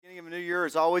year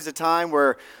is always a time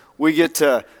where we get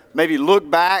to maybe look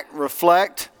back,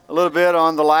 reflect a little bit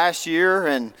on the last year,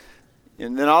 and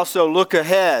then also look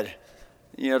ahead,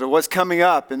 to what's coming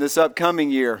up in this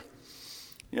upcoming year.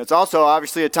 It's also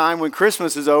obviously a time when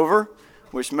Christmas is over,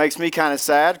 which makes me kind of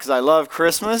sad because I love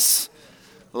Christmas.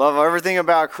 I love everything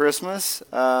about Christmas.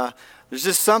 There's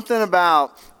just something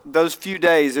about those few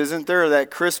days, isn't there, that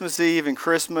Christmas Eve and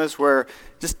Christmas where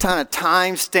just kind of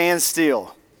time stands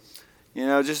still.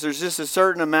 There's just a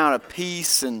certain amount of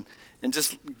peace and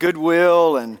just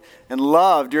goodwill and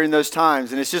love during those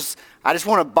times. And I just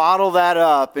want to bottle that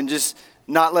up and just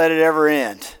not let it ever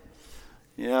end.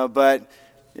 But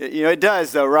it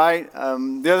does though, right?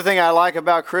 The other thing I like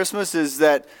about Christmas is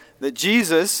that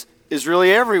Jesus is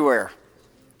really everywhere.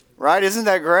 Right? Isn't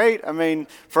that great? I mean,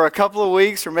 for a couple of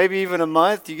weeks or maybe even a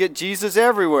month, you get Jesus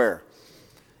everywhere.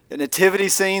 The nativity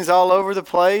scenes all over the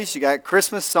place. You got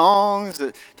Christmas songs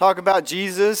that talk about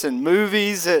Jesus and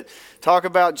movies that talk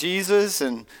about Jesus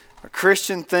and are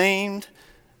Christian themed.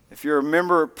 If you're a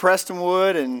member of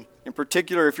Prestonwood, and in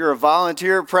particular if you're a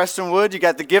volunteer at Prestonwood, you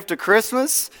got the gift of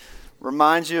Christmas.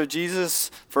 Reminds you of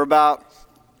Jesus for about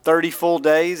 30 full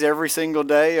days, every single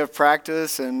day of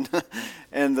practice and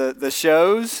and the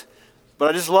shows. But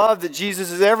I just love that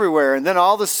Jesus is everywhere. And then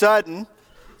all of a sudden,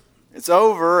 it's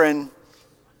over, and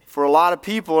for a lot of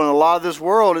people in a lot of this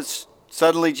world, it's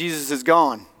suddenly Jesus is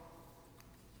gone.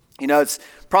 It's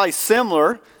probably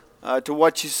similar to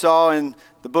what you saw in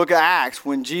the book of Acts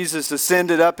when Jesus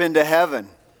ascended up into heaven.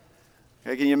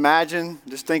 Okay, can you imagine?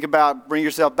 Just bring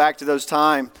yourself back to those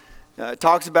times. It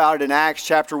talks about it in Acts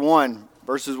chapter 1,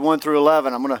 verses 1 through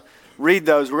 11. I'm going to read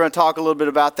those. We're going to talk a little bit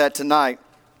about that tonight.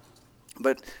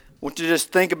 But I want you to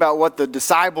just think about what the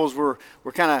disciples were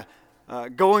kind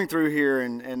of going through here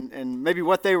and maybe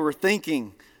what they were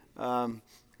thinking. Got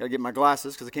to get my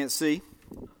glasses because I can't see.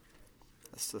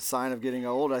 That's a sign of getting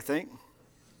old, I think.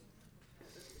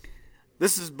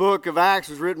 This book of Acts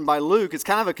was written by Luke. It's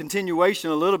kind of a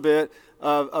continuation a little bit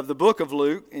of the book of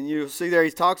Luke. And you'll see there he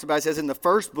says in the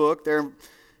first book, there in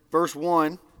verse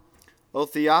 1, O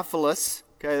Theophilus,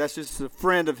 okay, that's just a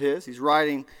friend of his. He's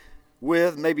writing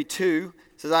with maybe two.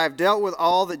 Says, I have dealt with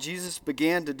all that Jesus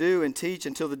began to do and teach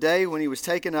until the day when he was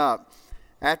taken up,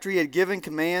 after he had given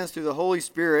commands through the Holy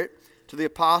Spirit to the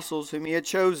apostles whom he had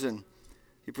chosen.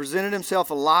 He presented himself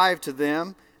alive to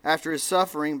them after his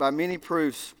suffering by many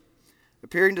proofs,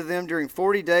 appearing to them during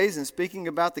 40 days and speaking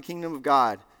about the kingdom of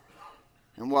God.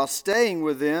 And while staying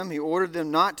with them, he ordered them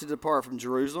not to depart from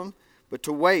Jerusalem, but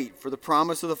to wait for the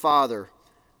promise of the Father,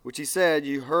 which he said,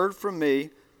 You heard from me,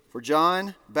 for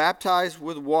John baptized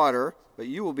with water, but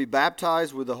you will be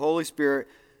baptized with the Holy Spirit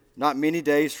not many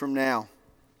days from now.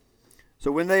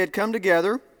 So when they had come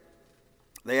together,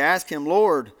 they asked him,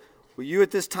 Lord, will you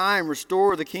at this time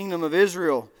restore the kingdom of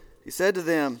Israel? He said to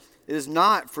them, It is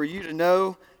not for you to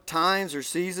know times or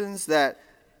seasons that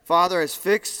Father has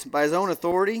fixed by his own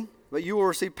authority, but you will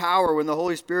receive power when the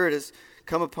Holy Spirit has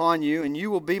come upon you, and you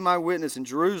will be my witness in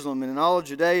Jerusalem and in all of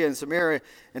Judea and Samaria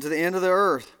and to the end of the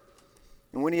earth.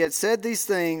 And when he had said these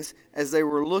things, as they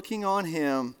were looking on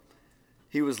him,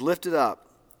 he was lifted up,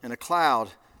 and a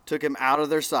cloud took him out of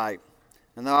their sight.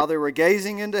 And while they were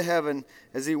gazing into heaven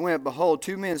as he went, behold,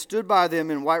 two men stood by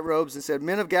them in white robes and said,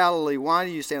 Men of Galilee, why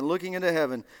do you stand looking into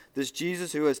heaven? This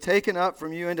Jesus who has taken up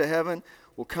from you into heaven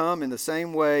will come in the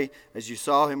same way as you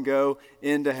saw him go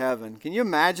into heaven. Can you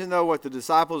imagine, though, what the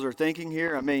disciples are thinking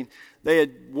here? I mean, they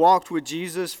had walked with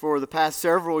Jesus for the past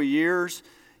several years.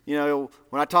 When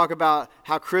I talk about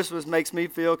how Christmas makes me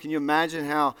feel, can you imagine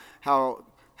how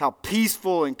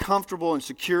peaceful and comfortable and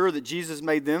secure that Jesus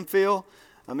made them feel?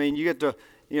 I mean, you get to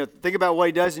think about what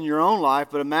he does in your own life,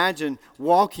 but imagine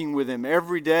walking with him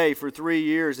every day for 3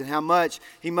 years and how much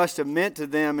he must have meant to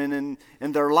them and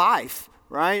in their life,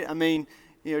 right? I mean,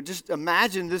 just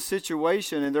imagine this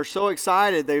situation, and they're so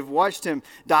excited. They've watched him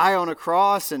die on a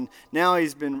cross, and now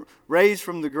he's been raised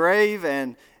from the grave,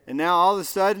 and now all of a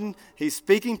sudden he's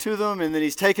speaking to them, and then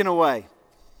he's taken away.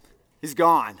 He's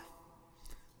gone.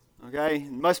 Okay? He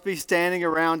must be standing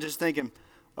around just thinking,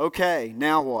 okay,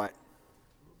 now what?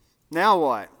 Now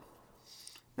what?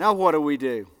 Now what do we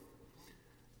do?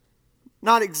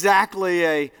 Not exactly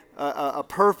a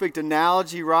perfect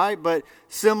analogy, right? But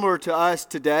similar to us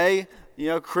today,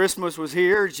 Christmas was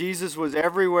here. Jesus was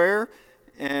everywhere,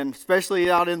 and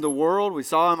especially out in the world. We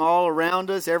saw him all around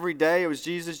us every day. It was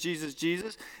Jesus, Jesus,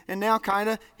 Jesus. And now kind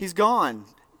of he's gone.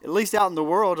 At least out in the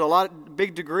world,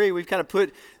 big degree, we've kind of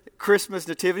put Christmas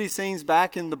nativity scenes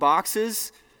back in the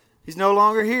boxes. He's no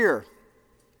longer here.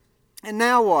 And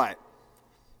now what?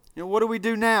 What do we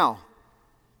do now?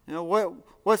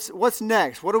 What's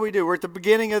next? What do we do? We're at the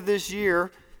beginning of this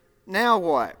year. now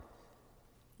what?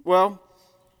 Well,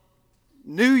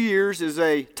 New Year's is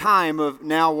a time of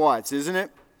now whats, isn't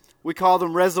it? We call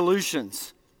them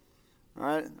resolutions. All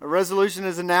right? A resolution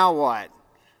is a now what.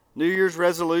 New Year's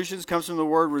resolutions comes from the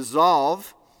word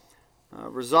resolve.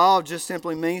 Resolve just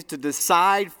simply means to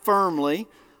decide firmly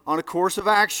on a course of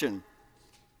action.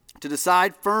 To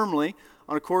decide firmly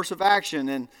on a course of action.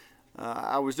 And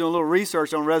I was doing a little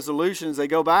research on resolutions. They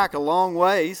go back a long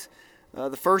ways.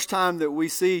 The first time that we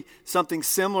see something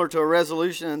similar to a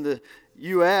resolution in the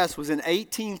U.S. was in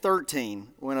 1813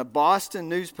 when a Boston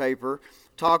newspaper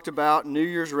talked about New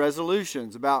Year's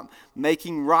resolutions, about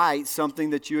making right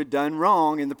something that you had done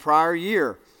wrong in the prior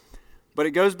year. But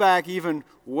it goes back even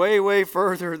way, way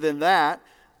further than that,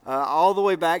 all the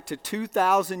way back to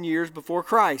 2,000 years before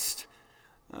Christ.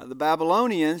 The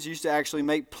Babylonians used to actually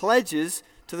make pledges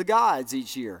to the gods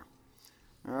each year.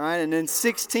 All right, and then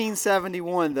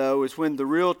 1671, though, is when the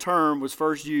real term was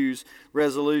first used,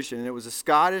 resolution. And it was a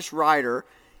Scottish writer,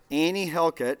 Annie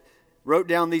Halkett, wrote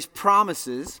down these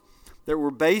promises that were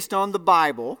based on the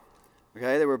Bible.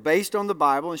 Okay, they were based on the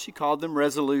Bible, and she called them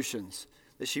resolutions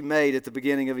that she made at the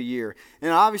beginning of a year.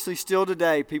 And obviously, still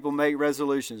today, people make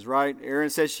resolutions, right? Erin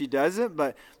says she doesn't,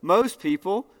 but most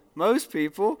people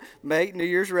make New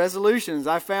Year's resolutions.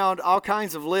 I found all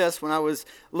kinds of lists when I was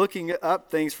looking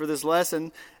up things for this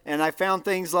lesson, and I found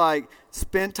things like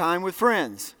spend time with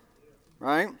friends,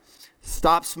 right?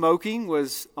 Stop smoking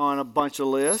was on a bunch of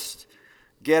lists.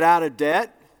 Get out of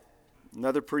debt,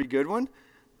 another pretty good one.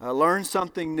 Learn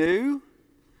something new.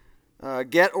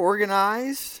 Get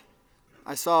organized.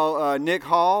 I saw Nick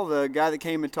Hall, the guy that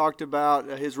came and talked about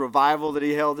his revival that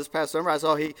he held this past summer. I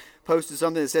saw he posted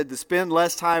something that said to spend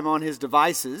less time on his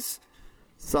devices,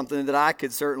 something that I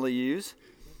could certainly use.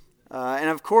 And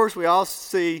of course, we all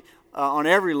see on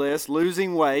every list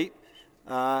losing weight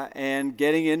and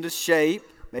getting into shape,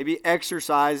 maybe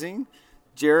exercising.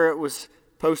 Jarrett was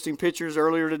posting pictures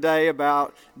earlier today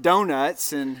about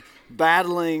donuts and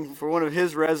battling for one of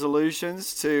his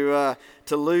resolutions to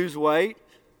lose weight.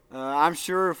 I'm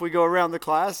sure if we go around the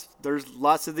class, there's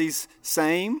lots of these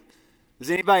same. Does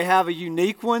anybody have a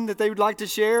unique one that they would like to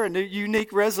share? A new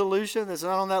unique resolution that's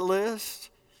not on that list?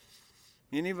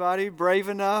 Anybody brave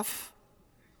enough?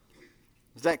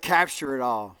 Does that capture it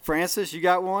all? Francis, you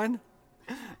got one?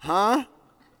 Huh?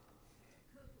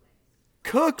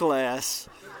 Cook less.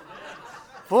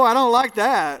 Boy, I don't like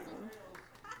that.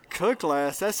 Cook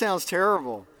less. That sounds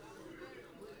terrible.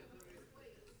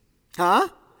 Huh?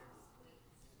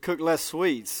 Cook less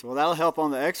sweets. Well, that'll help on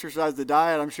the exercise, the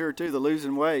diet, I'm sure, too, the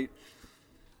losing weight.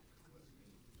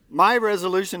 My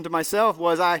resolution to myself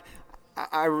was I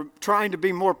trying to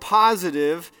be more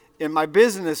positive in my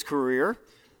business career.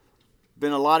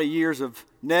 Been a lot of years of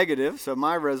negative, so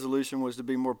my resolution was to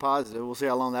be more positive. We'll see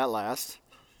how long that lasts.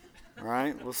 All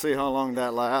right, we'll see how long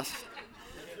that lasts.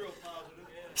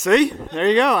 See, there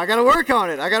you go. I got to work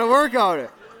on it. We got to work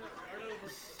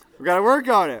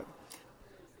on it.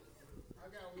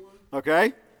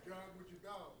 Okay?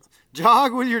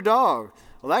 Jog with your dog.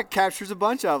 Well, that captures a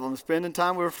bunch of them. Spending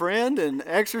time with a friend and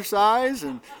exercise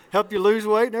and help you lose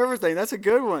weight and everything. That's a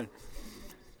good one.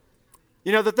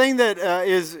 You know, the thing that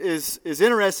is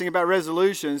interesting about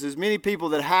resolutions is many people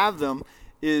that have them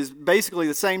is basically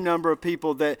the same number of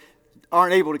people that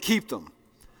aren't able to keep them.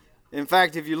 In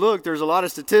fact, if you look, there's a lot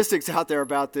of statistics out there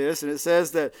about this, and it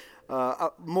says that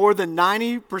more than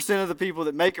 90% of the people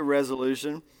that make a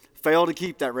resolution fail to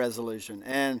keep that resolution.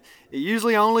 And it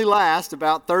usually only lasts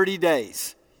about 30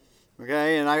 days.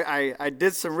 Okay, and I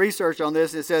did some research on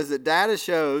this. It says that data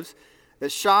shows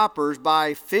that shoppers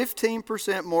buy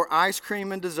 15% more ice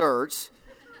cream and desserts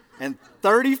and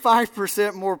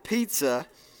 35% more pizza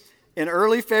in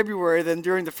early February than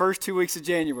during the first 2 weeks of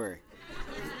January.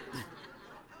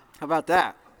 How about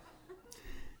that?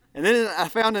 And then I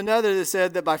found another that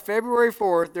said that by February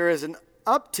 4th, there is an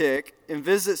uptick in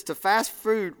visits to fast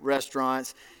food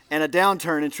restaurants and a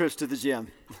downturn in trips to the gym.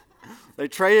 They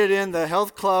traded in the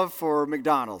health club for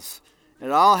McDonald's.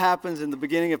 It all happens in the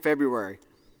beginning of February.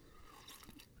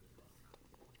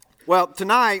 Well,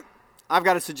 tonight, I've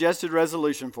got a suggested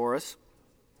resolution for us.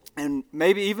 And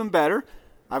maybe even better,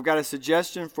 I've got a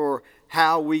suggestion for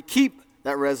how we keep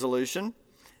that resolution.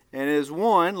 And it is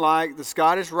one, like the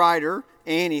Scottish writer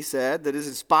Annie said, that is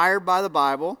inspired by the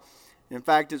Bible. In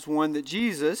fact, it's one that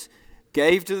Jesus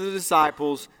gave to the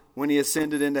disciples when he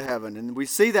ascended into heaven. And we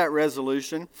see that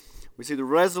resolution. We see the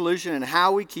resolution and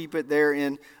how we keep it there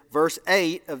in verse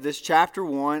 8 of this chapter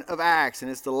 1 of Acts.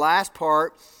 And it's the last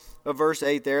part of verse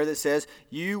 8 there that says,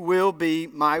 "You will be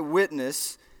my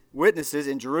witnesses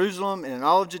in Jerusalem and in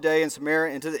all of Judea and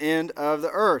Samaria and to the end of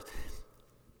the earth."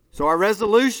 So our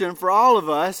resolution for all of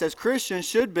us as Christians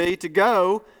should be to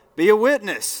go be a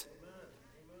witness.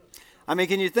 I mean,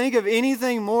 can you think of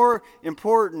anything more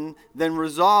important than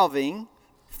resolving,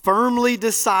 firmly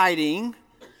deciding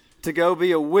to go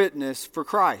be a witness for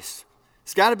Christ?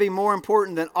 It's got to be more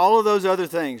important than all of those other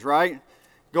things, right?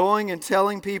 Going and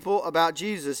telling people about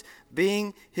Jesus,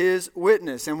 being his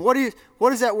witness. And what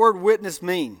does that word witness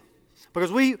mean?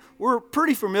 Because we're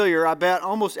pretty familiar, I bet,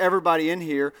 almost everybody in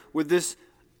here with this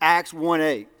Acts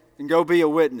 1:8 and go be a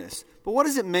witness. But what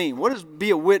does it mean? What does be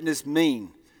a witness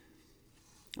mean?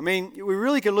 I mean, we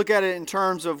really could look at it in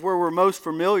terms of where we're most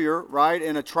familiar, right,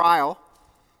 in a trial.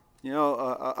 You know,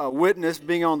 a witness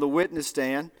being on the witness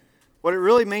stand. What it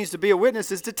really means to be a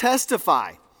witness is to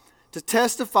testify. To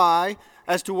testify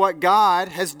as to what God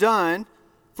has done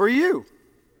for you.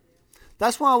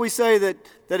 That's why we say that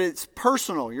it's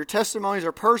personal. Your testimonies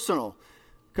are personal.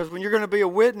 Because when you're going to be a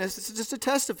witness, it's just to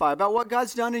testify about what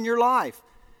God's done in your life.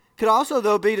 It could also,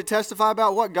 though, be to testify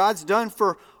about what God's done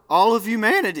for all of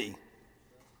humanity.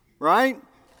 Right?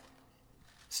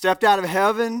 Stepped out of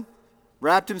heaven,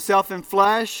 wrapped himself in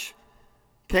flesh,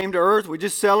 came to earth. We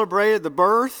just celebrated the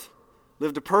birth,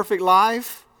 lived a perfect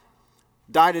life,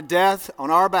 died a death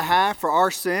on our behalf for our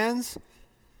sins,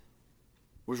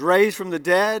 was raised from the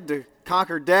dead to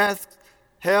conquer death,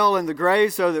 hell, and the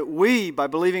grave so that we, by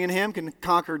believing in him, can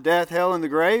conquer death, hell, and the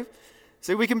grave.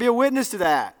 See, we can be a witness to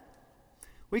that.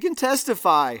 We can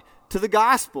testify to the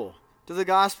gospel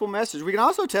message. We can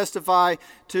also testify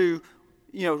to,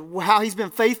 how he's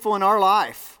been faithful in our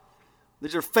life.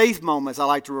 These are faith moments I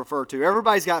like to refer to.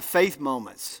 Everybody's got faith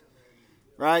moments,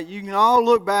 right? You can all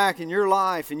look back in your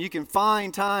life and you can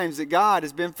find times that God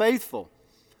has been faithful,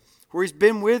 where he's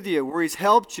been with you, where he's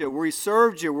helped you, where he's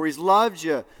served you, where he's loved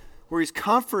you, where he's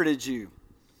comforted you.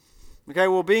 Okay,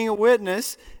 well, being a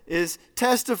witness is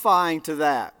testifying to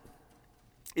that.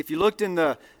 If you looked in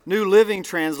the New Living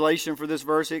Translation for this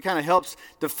verse, it kind of helps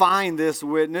define this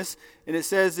witness. And it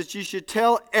says that you should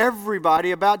tell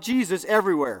everybody about Jesus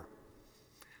everywhere.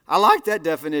 I like that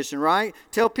definition, right?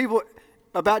 Tell people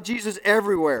about Jesus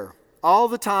everywhere. All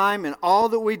the time and all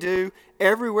that we do,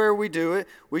 everywhere we do it,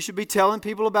 we should be telling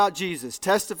people about Jesus,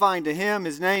 testifying to him,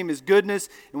 his name, his goodness,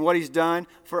 and what he's done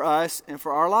for us and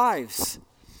for our lives.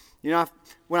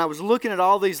 When I was looking at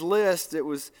all these lists, it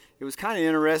was kind of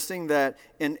interesting that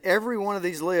in every one of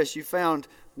these lists you found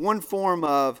one form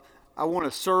of, I want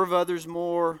to serve others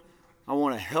more, I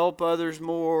want to help others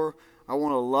more, I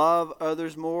want to love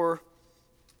others more.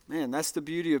 Man, that's the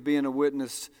beauty of being a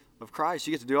witness of Christ.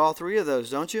 You get to do all three of those,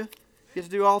 don't you? You get to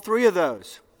do all three of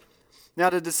those. Now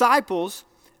the disciples,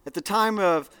 at the time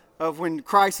of when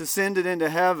Christ ascended into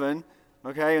heaven,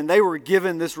 okay, and they were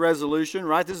given this resolution,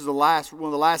 right? This is one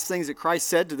of the last things that Christ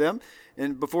said to them,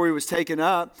 and before he was taken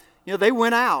up, they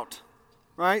went out,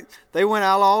 right? They went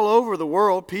out all over the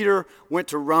world. Peter went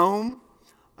to Rome.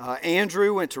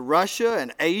 Andrew went to Russia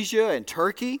and Asia and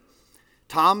Turkey.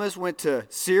 Thomas went to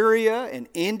Syria and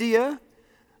India.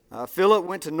 Philip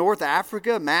went to North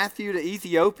Africa. Matthew to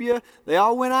Ethiopia. They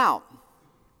all went out.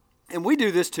 And we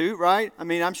do this too, right? I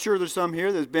mean, I'm sure there's some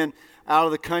here that's been out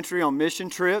of the country on mission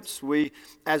trips. We,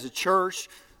 as a church,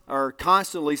 are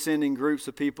constantly sending groups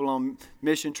of people on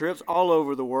mission trips all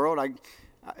over the world.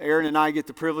 Aaron and I get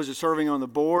the privilege of serving on the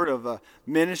board of a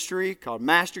ministry called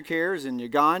Master Cares in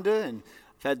Uganda, and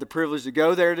I've had the privilege to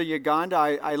go there to Uganda.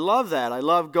 I love that. I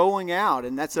love going out,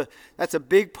 and that's a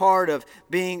big part of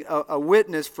being a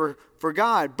witness for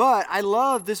God. But I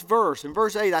love this verse. In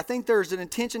verse 8, I think there's an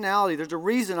intentionality. There's a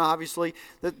reason, obviously,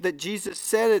 that Jesus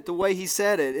said it the way he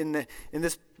said it. In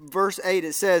this verse 8,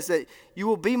 it says that you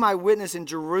will be my witness in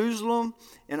Jerusalem,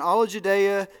 in all of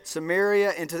Judea,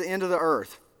 Samaria, and to the end of the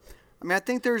earth. I mean, I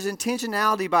think there's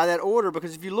intentionality by that order,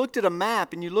 because if you looked at a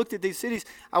map and you looked at these cities,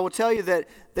 I will tell you that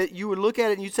you would look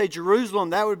at it and you'd say Jerusalem,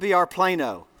 that would be our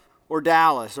Plano or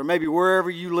Dallas or maybe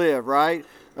wherever you live, right?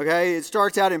 Okay, it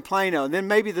starts out in Plano, and then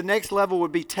maybe the next level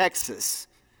would be Texas.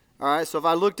 All right, so if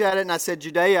I looked at it and I said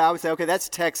Judea, I would say, okay, that's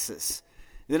Texas.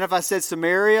 Then if I said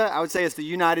Samaria, I would say it's the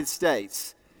United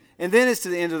States. And then it's to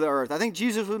the end of the earth. I think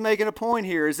Jesus was making a point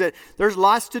here, is that there's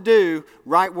lots to do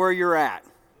right where you're at.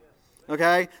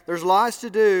 Okay? There's lots to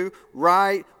do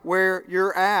right where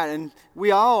you're at. And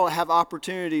we all have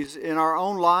opportunities in our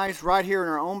own lives, right here in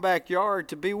our own backyard,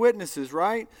 to be witnesses,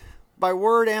 right? By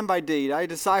word and by deed. I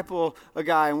disciple a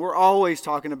guy, and we're always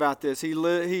talking about this. He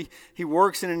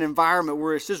works in an environment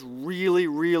where it's just really,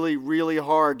 really, really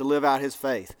hard to live out his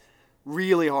faith.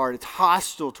 Really hard. It's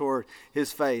hostile toward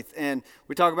his faith. And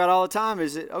we talk about all the time,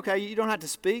 is it, okay, you don't have to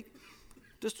speak.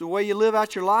 Just the way you live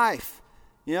out your life.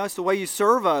 It's the way you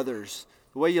serve others,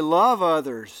 the way you love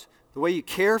others, the way you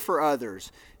care for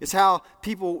others. It's how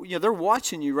people, they're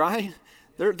watching you, right?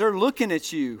 They're looking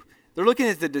at you. They're looking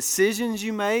at the decisions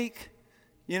you make,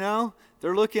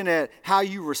 They're looking at how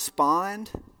you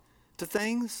respond to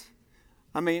things.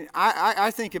 I mean,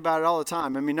 I think about it all the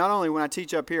time. I mean, not only when I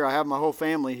teach up here, I have my whole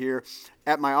family here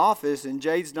at my office, and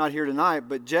Jade's not here tonight,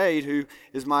 but Jade, who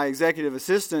is my executive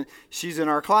assistant, she's in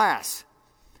our class.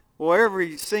 Well,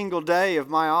 every single day of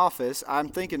my office, I'm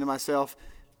thinking to myself,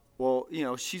 well,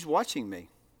 she's watching me.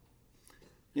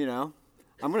 I'm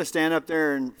going to stand up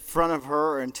there in front of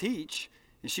her and teach,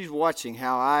 and she's watching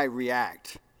how I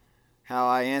react, how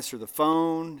I answer the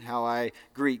phone, how I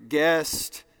greet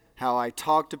guests, how I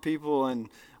talk to people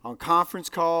on conference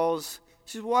calls.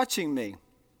 She's watching me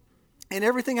in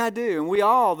everything I do. And we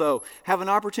all, though, have an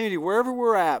opportunity wherever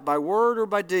we're at, by word or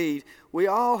by deed, we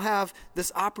all have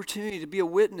this opportunity to be a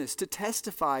witness, to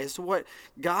testify as to what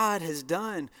God has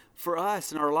done for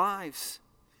us in our lives.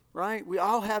 Right? We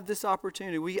all have this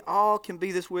opportunity. We all can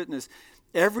be this witness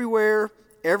everywhere,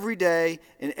 every day,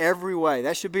 in every way.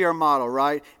 That should be our motto,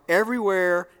 right?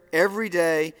 Everywhere, every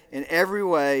day, in every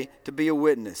way to be a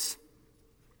witness.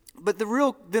 But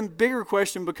the bigger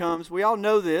question becomes, we all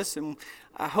know this, and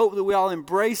I hope that we all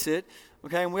embrace it,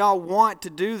 okay? And we all want to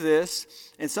do this,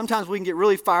 and sometimes we can get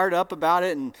really fired up about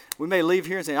it, and we may leave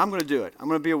here and say, I'm going to do it. I'm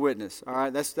going to be a witness, all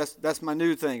right? That's my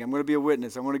new thing. I'm going to be a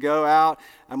witness. I'm going to go out.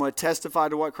 I'm going to testify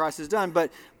to what Christ has done.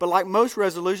 But like most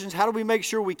resolutions, how do we make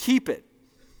sure we keep it?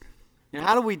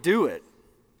 How do we do it?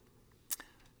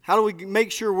 How do we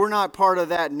make sure we're not part of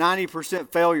that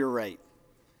 90% failure rate?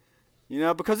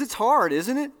 Because it's hard,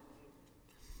 isn't it?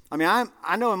 I mean,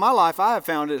 I know in my life I have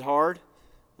found it hard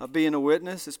being a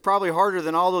witness. It's probably harder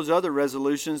than all those other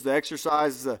resolutions, the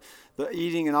exercise, the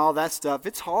eating and all that stuff.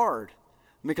 It's hard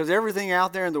because everything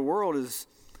out there in the world is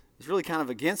really kind of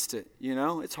against it,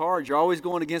 It's hard. You're always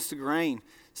going against the grain.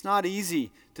 It's not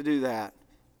easy to do that.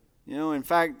 In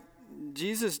fact,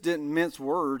 Jesus didn't mince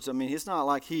words. I mean, it's not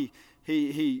like he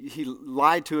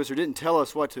lied to us or didn't tell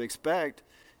us what to expect.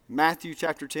 Matthew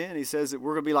chapter 10, he says that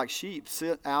we're going to be like sheep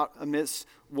sit out amidst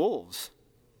wolves.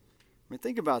 I mean,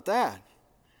 think about that.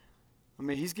 I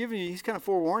mean, he's kind of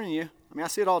forewarning you. I mean, I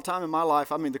see it all the time in my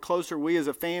life. I mean, the closer we as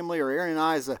a family, or Aaron and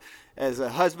I as a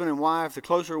husband and wife, the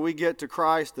closer we get to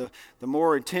Christ, the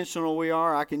more intentional we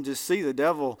are. I can just see the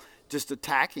devil just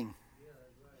attacking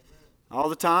all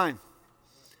the time.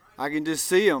 I can just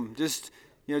see him just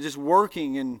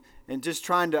working and just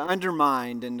trying to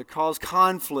undermine and to cause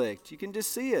conflict. You can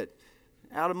just see it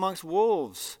out amongst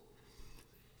wolves.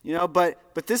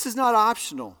 But this is not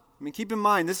optional. I mean, keep in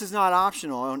mind, this is not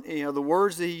optional. The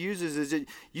words that he uses is that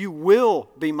you will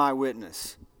be my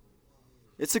witness.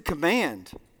 It's a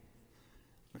command.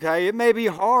 Okay, it may be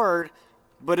hard,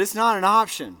 but it's not an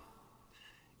option.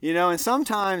 And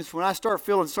sometimes when I start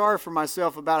feeling sorry for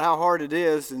myself about how hard it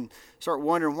is and start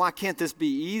wondering, why can't this be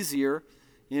easier?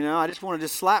 I just want to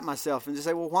just slap myself and just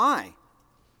say, well, why?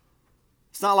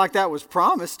 It's not like that was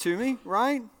promised to me,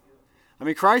 right? I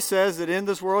mean, Christ says that in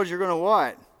this world you're going to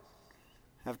what?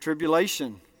 Have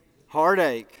tribulation,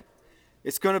 heartache.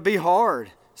 It's going to be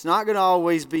hard. It's not going to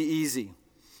always be easy.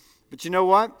 But you know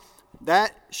what?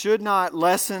 That should not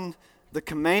lessen the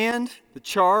command, the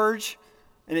charge,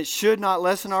 and it should not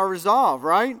lessen our resolve,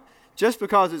 right? Just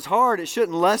because it's hard, it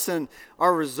shouldn't lessen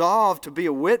our resolve to be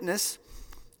a witness.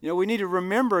 We need to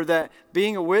remember that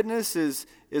being a witness is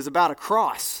about a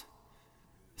cross.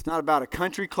 It's not about a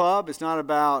country club. It's not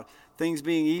about things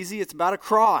being easy. It's about a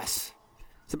cross.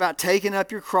 It's about taking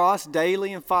up your cross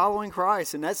daily and following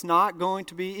Christ, and that's not going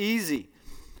to be easy.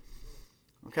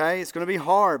 Okay? It's going to be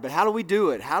hard, but how do we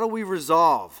do it? How do we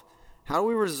resolve? How do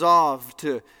we resolve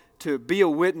to be a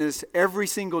witness every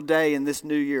single day in this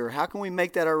new year? How can we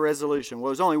make that our resolution?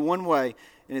 Well, there's only one way,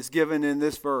 and it's given in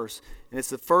this verse. And it's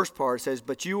the first part. It says,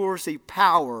 but you will receive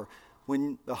power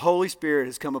when the Holy Spirit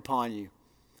has come upon you.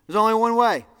 There's only one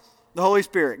way. The Holy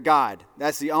Spirit, God.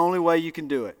 That's the only way you can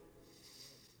do it.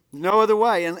 No other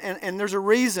way. And there's a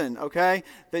reason, okay,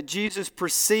 that Jesus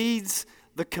precedes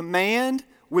the command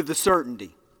with the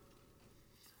certainty.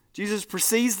 Jesus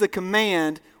precedes the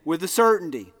command with the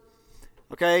certainty.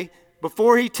 Okay?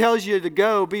 Before he tells you to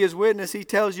go be his witness, he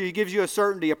gives you a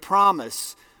certainty, a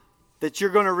promise that you're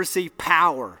going to receive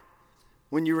power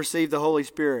when you receive the Holy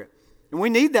Spirit. And we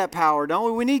need that power, don't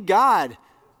we? We need God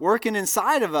working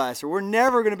inside of us, or we're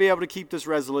never going to be able to keep this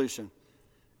resolution.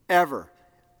 Ever.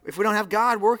 If we don't have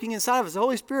God working inside of us, the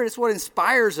Holy Spirit is what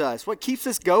inspires us, what keeps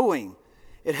us going.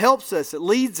 It helps us, it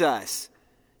leads us,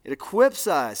 it equips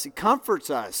us, it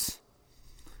comforts us.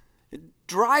 It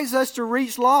drives us to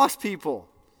reach lost people.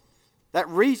 That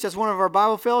reach, that's one of our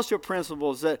Bible fellowship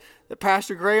principles that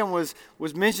Pastor Graham was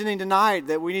mentioning tonight,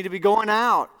 that we need to be going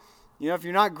out. You know, if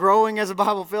you're not growing as a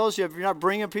Bible fellowship, if you're not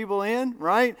bringing people in,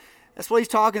 right? That's what he's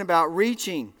talking about,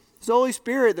 reaching. It's the Holy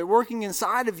Spirit that working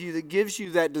inside of you that gives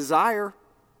you that desire.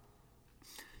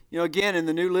 You know, again, in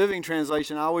the New Living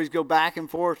Translation, I always go back and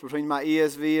forth between my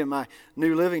ESV and my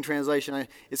New Living Translation.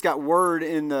 It's got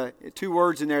two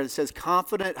words in there that says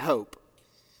confident hope.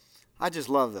 I just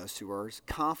love those two words,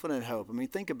 confident hope. I mean,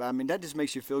 think about it. I mean, that just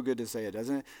makes you feel good to say it,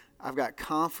 doesn't it? I've got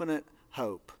confident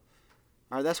hope.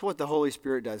 All right, that's what the Holy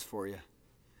Spirit does for you.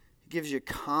 It gives you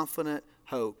confident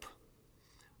hope.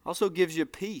 Also gives you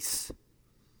peace.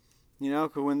 You know,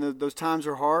 because when those times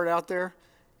are hard out there,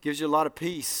 it gives you a lot of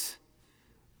peace.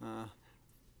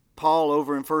 Paul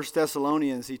over in 1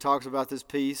 Thessalonians, he talks about this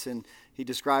peace and he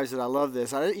describes it. I love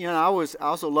this. I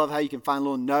also love how you can find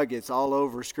little nuggets all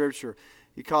over Scripture.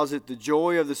 He calls it the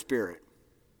joy of the Spirit.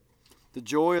 The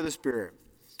joy of the Spirit.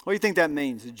 What do you think that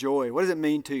means, the joy? What does it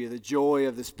mean to you, the joy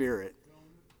of the Spirit?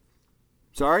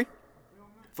 Sorry?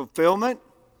 Fulfillment?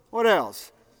 What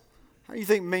else? How do you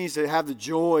think it means to have the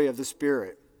joy of the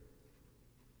Spirit?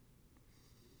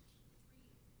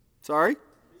 Sorry?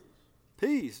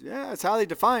 Peace. Yeah, that's how they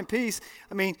define peace.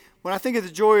 I mean, when I think of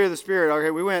the joy of the Spirit,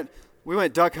 okay, we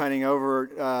went duck hunting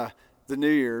over the New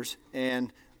Year's,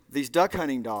 and these duck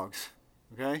hunting dogs,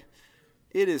 okay,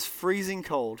 it is freezing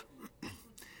cold.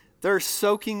 They're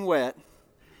soaking wet,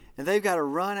 and they've got to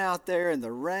run out there in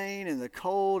the rain and the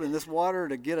cold and this water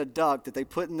to get a duck that they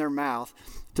put in their mouth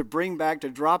to bring back to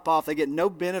drop off. They get no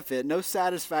benefit, no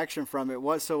satisfaction from it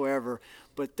whatsoever.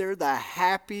 But they're the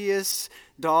happiest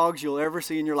dogs you'll ever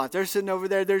see in your life. They're sitting over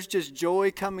there. There's just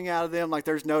joy coming out of them like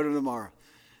there's no tomorrow.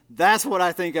 That's what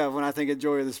I think of when I think of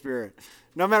joy of the Spirit.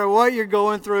 No matter what you're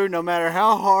going through, no matter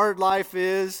how hard life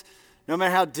is, no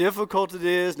matter how difficult it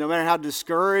is, no matter how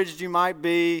discouraged you might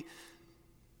be,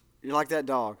 you're like that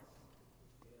dog.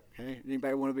 Okay?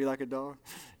 Anybody want to be like a dog?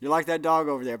 You're like that dog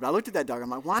over there. But I looked at that dog. I'm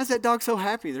like, why is that dog so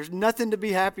happy? There's nothing to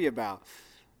be happy about.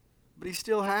 But he's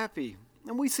still happy.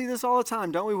 And we see this all the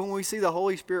time, don't we? When we see the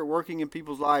Holy Spirit working in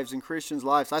people's lives, in Christians'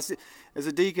 lives. I see, as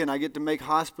a deacon, I get to make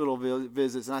hospital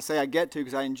visits. And I say I get to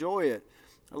because I enjoy it.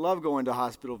 I love going to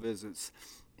hospital visits.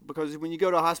 Because when you go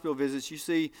to hospital visits, you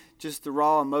see just the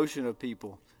raw emotion of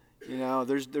people. You know,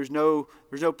 there's no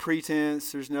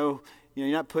pretense. There's no, you know,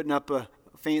 you're not putting up a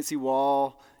fancy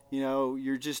wall. You know,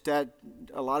 you're just at,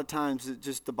 a lot of times, at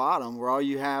just the bottom where all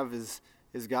you have is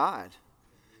God.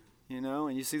 You know,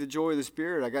 and you see the joy of the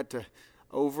Spirit. I got to,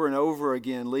 over and over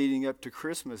again, leading up to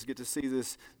Christmas, get to see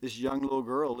this young little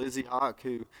girl, Lizzie Hawk,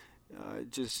 who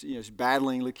is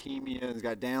battling leukemia and has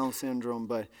got Down syndrome.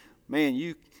 But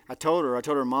man, I told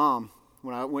her mom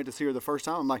when I went to see her the first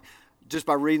time, I'm like, just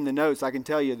by reading the notes, I can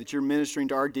tell you that you're ministering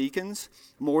to our deacons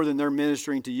more than they're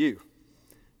ministering to you.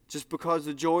 Just because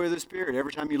the joy of the Spirit.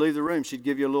 Every time you leave the room, she'd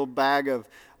give you a little bag of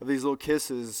these little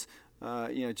kisses,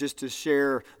 just to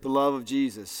share the love of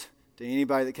Jesus to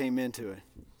anybody that came into it.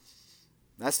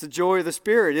 That's the joy of the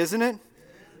Spirit, isn't it?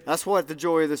 That's what the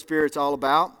joy of the Spirit's all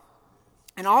about.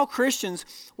 And all Christians,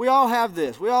 we all have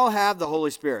this. We all have the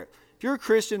Holy Spirit. If you're a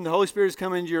Christian, the Holy Spirit has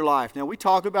come into your life. Now, we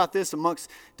talk about this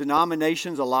amongst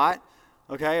denominations a lot,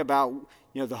 okay, about,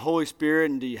 the Holy Spirit,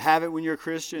 and do you have it when you're a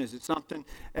Christian? Is it something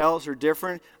else or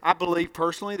different? I believe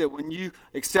personally that when you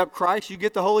accept Christ, you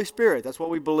get the Holy Spirit. That's what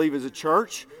we believe as a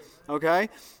church, okay?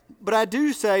 But I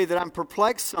do say that I'm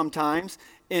perplexed sometimes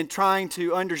in trying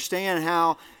to understand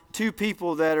how two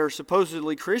people that are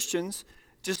supposedly Christians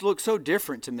just look so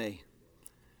different to me.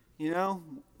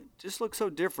 Just look so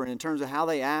different in terms of how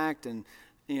they act, and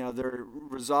they're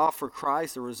resolved for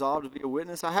Christ, they're resolved to be a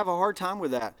witness. I have a hard time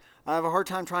with that. I have a hard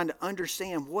time trying to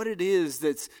understand what it is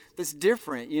that's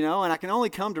different, and I can only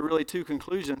come to really two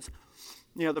conclusions.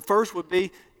 The first would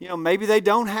be, maybe they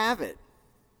don't have it.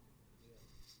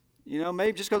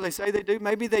 Maybe just because they say they do,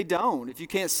 maybe they don't. If you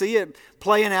can't see it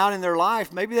playing out in their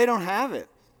life, maybe they don't have it.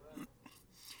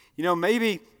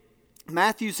 Maybe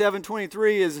Matthew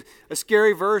 7:23 is a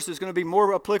scary verse. It's going to be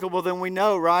more applicable than we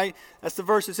know, right? That's the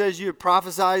verse that says you have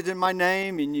prophesied in my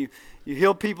name, and you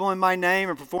heal people in my name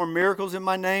and perform miracles in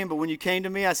my name. But when you came to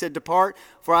me, I said, depart,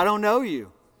 for I don't know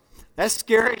you. That's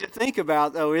scary to think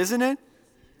about, though, isn't it?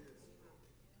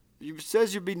 It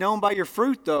says you'll be known by your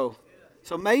fruit, though.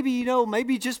 So maybe,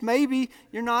 maybe, just maybe,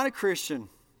 you're not a Christian.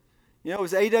 It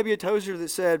was A.W. Tozer that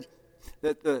said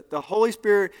that the Holy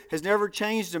Spirit has never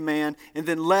changed a man and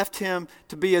then left him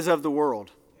to be as of the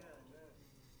world.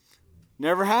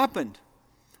 Never happened.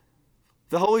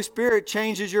 The Holy Spirit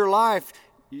changes your life.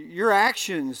 Your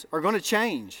actions are going to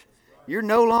change. You're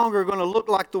no longer going to look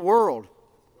like the world.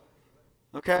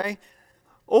 Okay?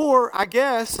 Or I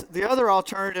guess the other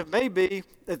alternative may be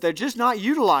that they're just not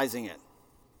utilizing it.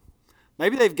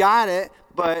 Maybe they've got it,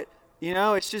 but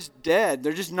it's just dead.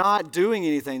 They're just not doing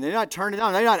anything. They're not turning it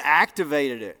on. They're not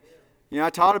activated it. I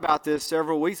taught about this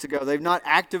several weeks ago. They've not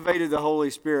activated the Holy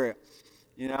Spirit.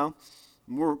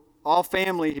 We're all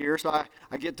family here, so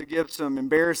I get to give some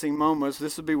embarrassing moments.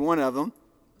 This will be one of them.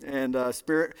 And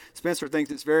Spencer thinks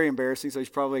it's very embarrassing, so he's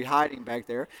probably hiding back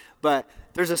there. But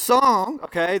there's a song,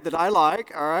 okay, that I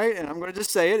like, all right, and I'm going to just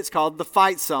say it. It's called The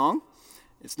Fight Song.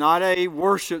 It's not a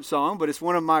worship song, but it's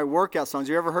one of my workout songs.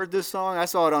 You ever heard this song? I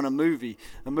saw it on a movie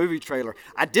trailer.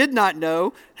 I did not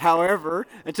know, however,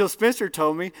 until Spencer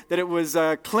told me that it was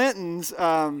Hillary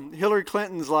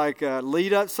Clinton's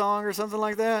lead-up song or something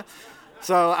like that.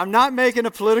 So I'm not making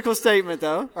a political statement,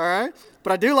 though, all right?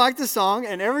 But I do like the song,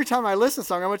 and every time I listen to the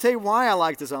song, I'm going to tell you why I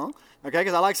like the song, okay?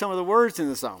 Because I like some of the words in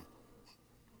the song.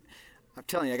 I'm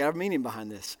telling you, I got a meaning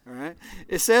behind this, all right?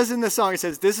 It says in the song,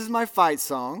 this is my fight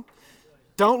song.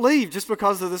 Don't leave just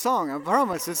because of the song. I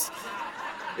promise.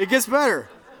 It gets better.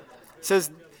 It says,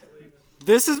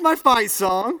 this is my fight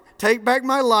song, take back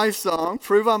my life song,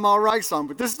 prove I'm all right song.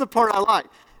 But this is the part I like.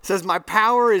 It says, my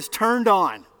power is turned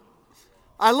on.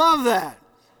 I love that.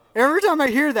 Every time I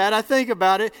hear that, I think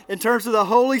about it in terms of the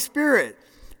Holy Spirit,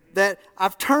 that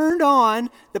I've turned on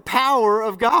the power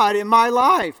of God in my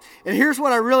life. And here's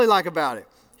what I really like about it.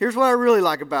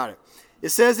 It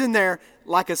says in there,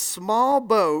 like a small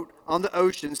boat on the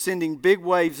ocean sending big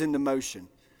waves into motion.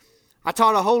 I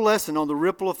taught a whole lesson on the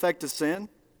ripple effect of sin.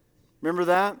 Remember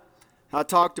that? I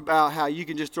talked about how you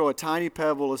can just throw a tiny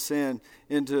pebble of sin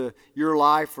into your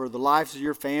life or the lives of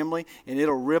your family, and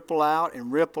it'll ripple out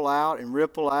and ripple out and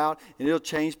ripple out, and it'll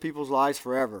change people's lives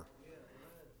forever.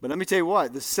 But let me tell you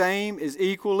what, the same is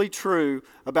equally true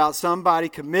about somebody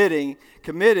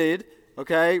committed,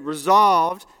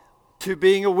 resolved to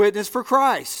being a witness for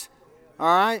Christ. All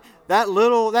right? That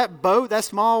boat, that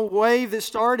small wave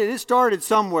that it started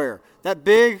somewhere. That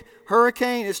big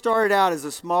hurricane, it started out as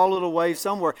a small little wave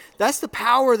somewhere. That's the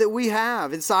power that we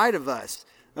have inside of us.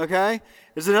 Okay?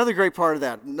 There's another great part of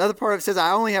that. Another part of it says,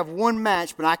 I only have one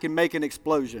match, but I can make an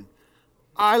explosion.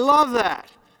 I love that.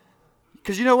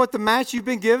 Because you know what the match you've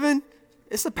been given?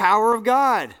 It's the power of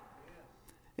God.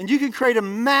 And you can create a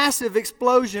massive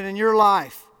explosion in your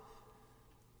life.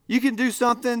 You can do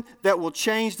something that will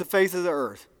change the face of the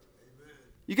earth.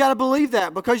 You got to believe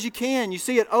that because you can. You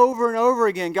see it over and over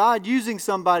again. God using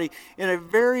somebody in a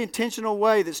very intentional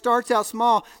way that starts out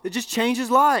small, that just changes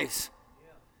lives.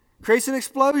 Creates an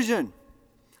explosion.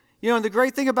 And the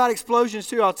great thing about explosions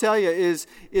too, I'll tell you, is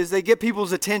they get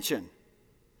people's attention.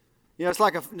 It's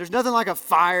there's nothing like a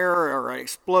fire or an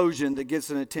explosion that gets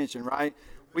an attention, right?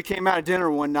 We came out of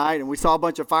dinner one night and we saw a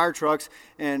bunch of fire trucks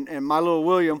and my little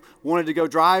William wanted to go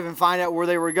drive and find out where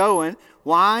they were going.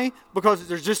 Why? Because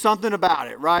there's just something about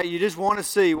it, right? You just want to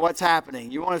see what's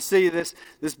happening. You want to see this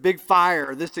big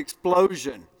fire, this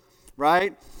explosion,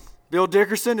 right? Bill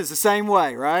Dickerson is the same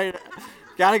way, right?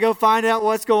 Got to go find out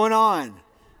what's going on.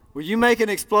 Will you make an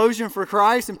explosion for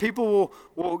Christ and people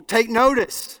will take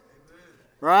notice,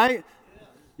 right?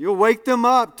 You'll wake them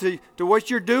up to what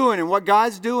you're doing and what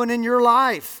God's doing in your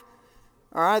life.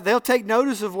 All right? They'll take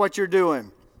notice of what you're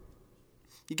doing.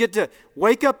 You get to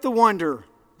wake up the wonder.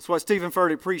 That's what Stephen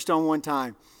Furtick preached on one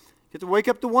time. You get to wake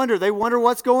up the wonder. They wonder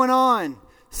what's going on.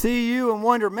 See you and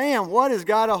wonder, man, what has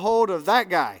got a hold of that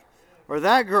guy or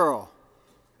that girl?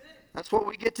 That's what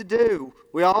we get to do.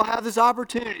 We all have this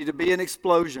opportunity to be an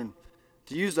explosion,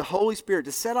 to use the Holy Spirit,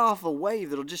 to set off a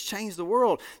wave that'll just change the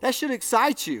world. That should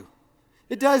excite you.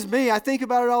 It does me. I think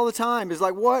about it all the time. It's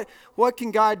like, what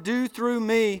can God do through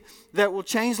me that will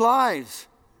change lives?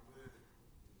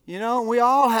 We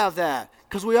all have that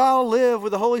because we all live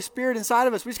with the Holy Spirit inside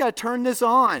of us. We just got to turn this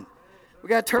on. We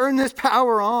got to turn this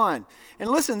power on. And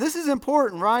listen, this is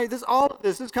important, right? This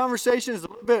conversation is a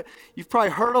little bit, you've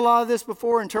probably heard a lot of this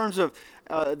before in terms of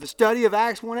the study of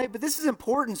Acts 1:8, but this is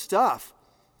important stuff.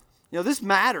 This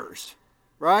matters,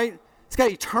 right? It's got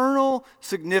eternal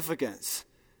significance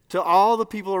to all the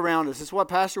people around us. It's what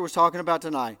Pastor was talking about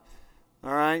tonight.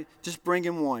 All right? Just bring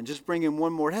him one. Just bring him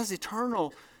one more. It has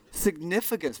eternal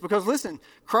significance. Because listen,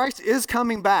 Christ is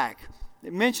coming back.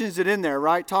 It mentions it in there,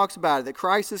 right? Talks about it, that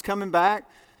Christ is coming back.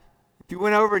 If you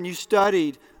went over and you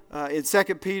studied in 2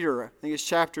 Peter, I think it's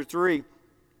chapter 3,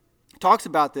 it talks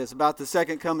about this, about the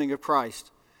second coming of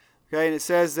Christ. Okay? And it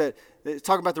says that, it's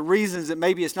talking about the reasons that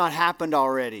maybe it's not happened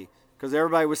already. Because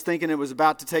everybody was thinking it was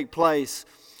about to take place.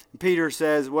 Peter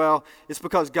says, well, it's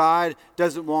because God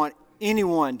doesn't want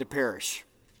anyone to perish.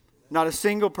 Not a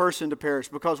single person to perish.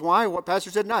 Because why? What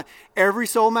Pastor said, not every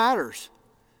soul matters.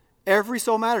 Every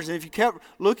soul matters. And if you kept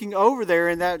looking over there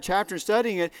in that chapter and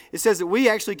studying it, it says that we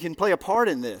actually can play a part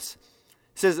in this.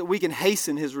 It says that we can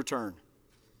hasten his return.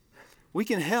 We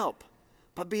can help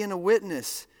by being a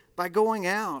witness, by going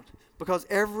out, because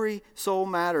every soul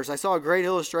matters. I saw a great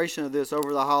illustration of this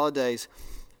over the holidays,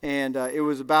 and it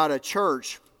was about a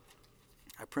church.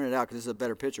 I printed it out because this is a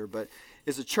better picture, but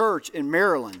it's a church in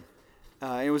Maryland.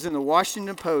 It was in the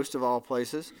Washington Post, of all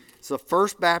places. It's the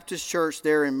First Baptist Church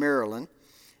there in Maryland.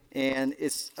 And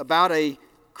it's about a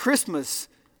Christmas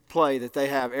play that they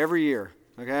have every year,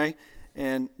 okay?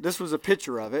 And this was a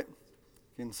picture of it.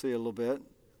 You can see a little bit,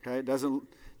 okay? It doesn't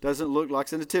look like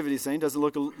it's a nativity scene. Doesn't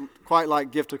look quite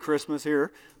like Gift of Christmas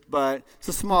here, but it's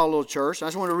a small little church. I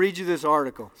just want to read you this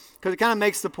article because it kind of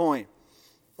makes the point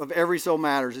of every soul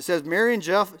matters. It says, Mary and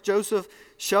Joseph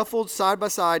shuffled side by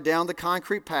side down the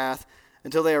concrete path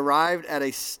until they arrived at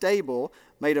a stable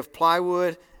made of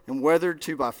plywood and weathered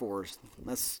 2x4s.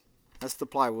 That's the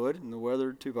plywood and the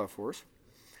weathered 2x4s.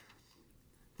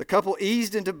 The couple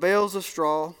eased into bales of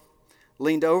straw,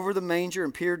 leaned over the manger,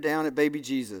 and peered down at baby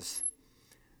Jesus.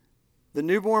 The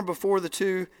newborn before the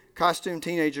two costumed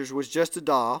teenagers was just a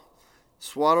doll,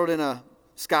 swaddled in a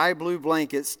sky blue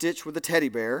blanket stitched with a teddy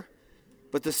bear,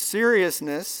 but the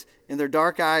seriousness in their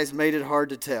dark eyes made it hard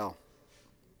to tell.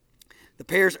 The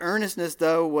pair's earnestness,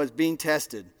 though, was being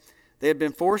tested. They had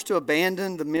been forced to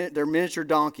abandon their miniature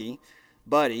donkey,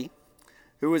 Buddy,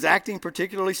 who was acting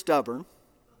particularly stubborn.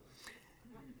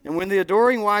 And when the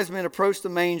adoring wise men approached the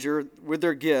manger with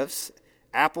their gifts,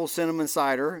 apple cinnamon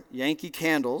cider, Yankee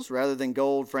candles rather than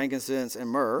gold, frankincense, and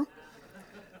myrrh,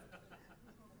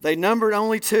 they numbered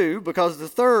only two because the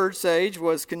third sage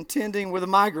was contending with a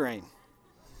migraine.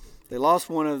 They lost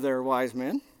one of their wise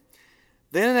men.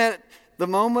 Then at the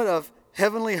moment of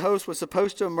heavenly host was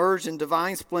supposed to emerge in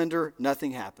divine splendor,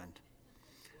 nothing happened.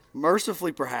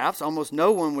 Mercifully, perhaps, almost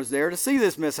no one was there to see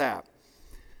this mishap.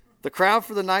 The crowd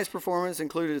for the night's performance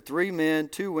included 3 men,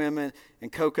 2 women,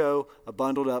 and Coco, a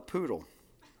bundled-up poodle.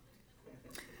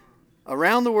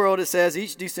 Around the world, it says,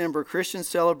 each December, Christians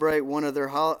celebrate one of their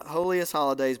holiest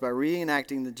holidays by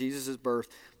reenacting Jesus' birth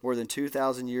more than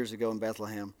 2,000 years ago in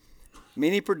Bethlehem.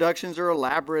 Many productions are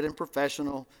elaborate and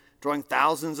professional, drawing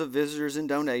thousands of visitors and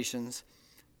donations.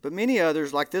 But many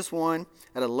others, like this one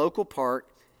at a local park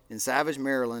in Savage,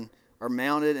 Maryland, are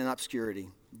mounted in obscurity,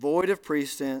 void of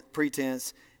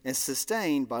pretense, and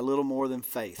sustained by little more than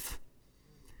faith.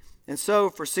 And so,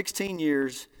 for 16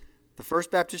 years, the First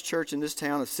Baptist Church in this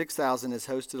town of 6,000 has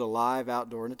hosted a live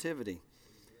outdoor nativity.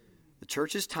 The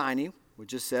church is tiny, with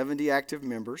just 70 active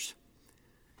members.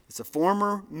 It's a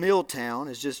former mill town.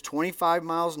 It's just 25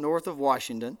 miles north of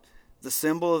Washington, the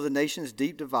symbol of the nation's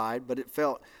deep divide, but it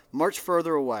felt much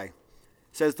further away. It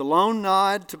says the lone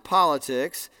nod to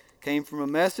politics came from a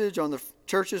message on the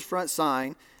church's front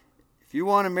sign: if you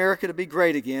want America to be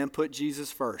great again, put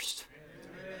Jesus first.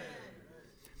 Amen.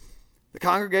 The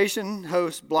congregation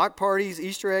hosts block parties,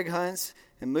 Easter egg hunts,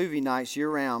 and movie nights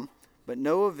year-round, but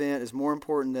no event is more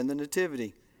important than the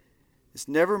nativity. It's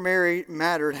never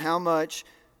mattered how much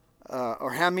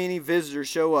or how many visitors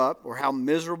show up or how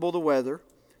miserable the weather.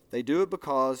 They do it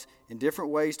because, in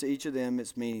different ways to each of them,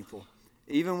 it's meaningful,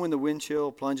 even when the wind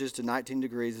chill plunges to 19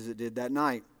 degrees as it did that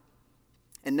night.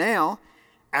 And now,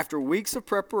 after weeks of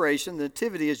preparation, the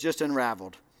nativity is just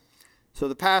unraveled. So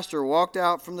the pastor walked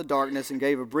out from the darkness and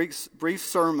gave a brief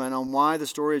sermon on why the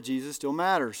story of Jesus still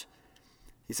matters.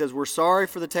 He says, we're sorry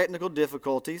for the technical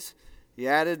difficulties. He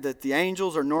added that the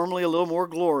angels are normally a little more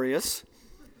glorious.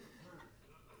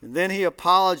 And then he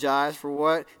apologized for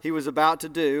what he was about to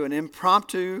do, an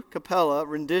impromptu cappella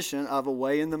rendition of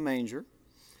Away in the Manger.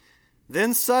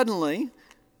 Then suddenly,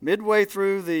 midway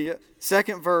through the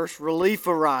second verse, relief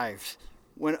arrived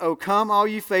when O Come All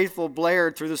Ye Faithful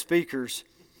blared through the speakers,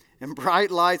 and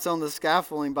bright lights on the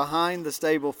scaffolding behind the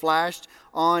stable flashed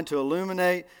on to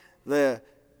illuminate the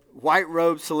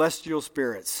white-robed celestial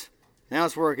spirits. Now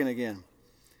it's working again.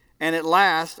 And at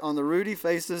last, on the ruddy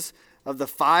faces of the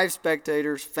 5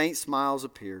 spectators, faint smiles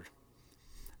appeared.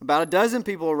 About a dozen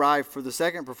people arrived for the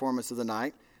second performance of the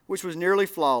night, which was nearly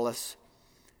flawless,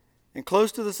 and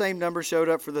close to the same number showed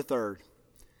up for the third.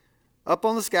 Up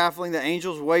on the scaffolding, the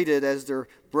angels waited as their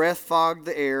breath fogged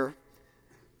the air.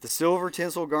 The silver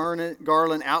tinsel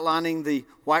garland outlining the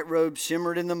white robes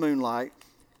shimmered in the moonlight,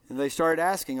 and they started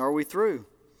asking, are we through?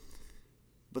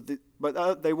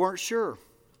 But they weren't sure.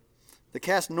 The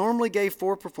cast normally gave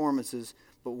 4 performances,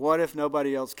 but what if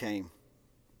nobody else came?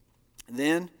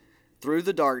 Then, through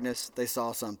the darkness, they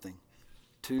saw something.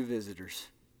 2 visitors.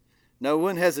 No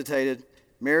one hesitated.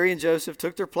 Mary and Joseph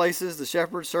took their places. The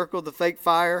shepherds circled the fake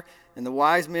fire, and the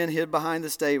wise men hid behind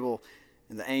the stable,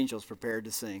 and the angels prepared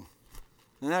to sing.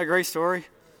 Isn't that a great story?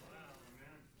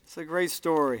 It's a great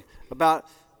story about,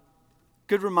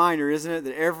 good reminder, isn't it,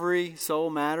 that every soul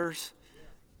matters?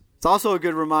 It's also a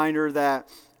good reminder that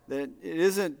it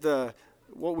isn't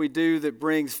what we do that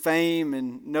brings fame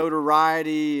and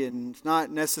notoriety, and it's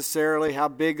not necessarily how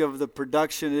big of the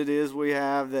production it is we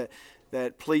have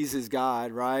that pleases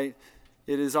God, right?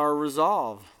 It is our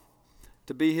resolve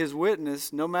to be His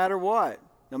witness no matter what,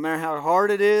 no matter how hard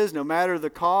it is, no matter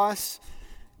the cost,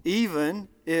 even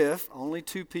if only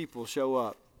 2 people show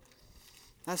up.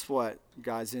 That's what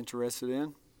God's interested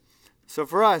in. So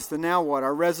for us, the now what?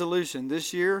 Our resolution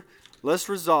this year, let's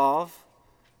resolve,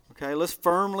 okay, let's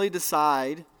firmly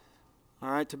decide, all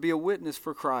right, to be a witness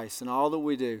for Christ in all that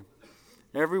we do.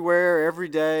 Everywhere, every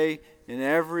day, in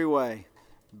every way.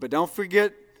 But don't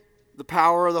forget the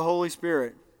power of the Holy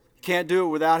Spirit. You can't do it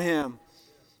without Him.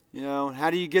 You know, how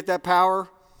do you get that power?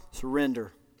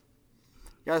 Surrender.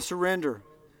 You got to surrender.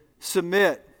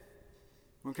 Submit.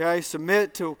 Okay?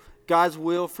 Submit to God's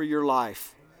will for your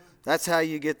life. That's how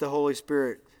you get the Holy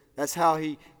Spirit. That's how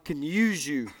He can use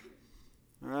you.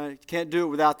 All right? You can't do it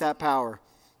without that power,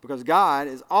 because God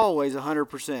is always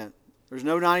 100%. There's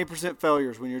no 90%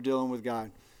 failures when you're dealing with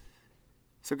God.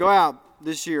 So go out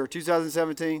this year,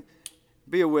 2017,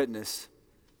 be a witness.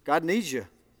 God needs you.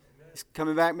 He's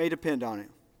coming back, may depend on it.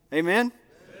 Amen?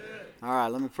 All right,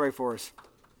 let me pray for us.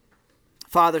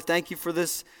 Father, thank you for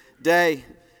this day.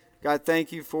 God,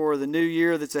 thank you for the new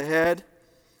year that's ahead.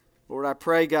 Lord, I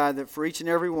pray, God, that for each and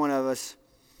every one of us,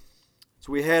 as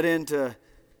we head into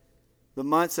the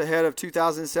months ahead of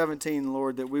 2017,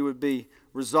 Lord, that we would be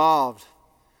resolved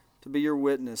to be your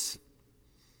witness.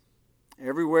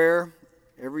 Everywhere,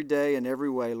 every day, and every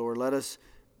way, Lord, let us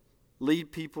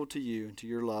lead people to you and to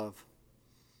your love.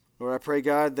 Lord, I pray,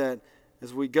 God, that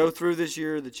as we go through this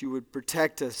year, that you would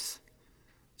protect us,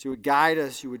 that you would guide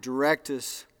us, you would direct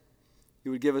us,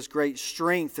 you would give us great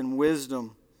strength and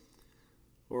wisdom.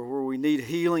 Or where we need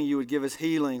healing, you would give us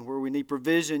healing. Where we need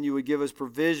provision, you would give us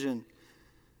provision.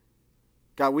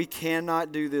 God, we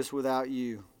cannot do this without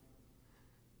you.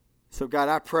 So God,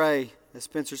 I pray, as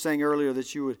Spencer sang earlier,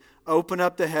 that you would open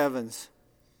up the heavens,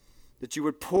 that you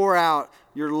would pour out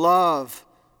your love,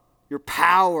 your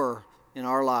power in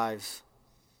our lives.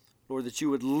 Lord, that you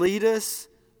would lead us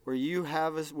where you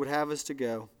would have us to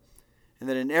go, and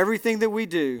that in everything that we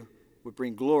do would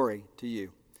bring glory to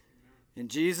you. In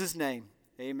Jesus' name,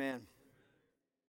 amen.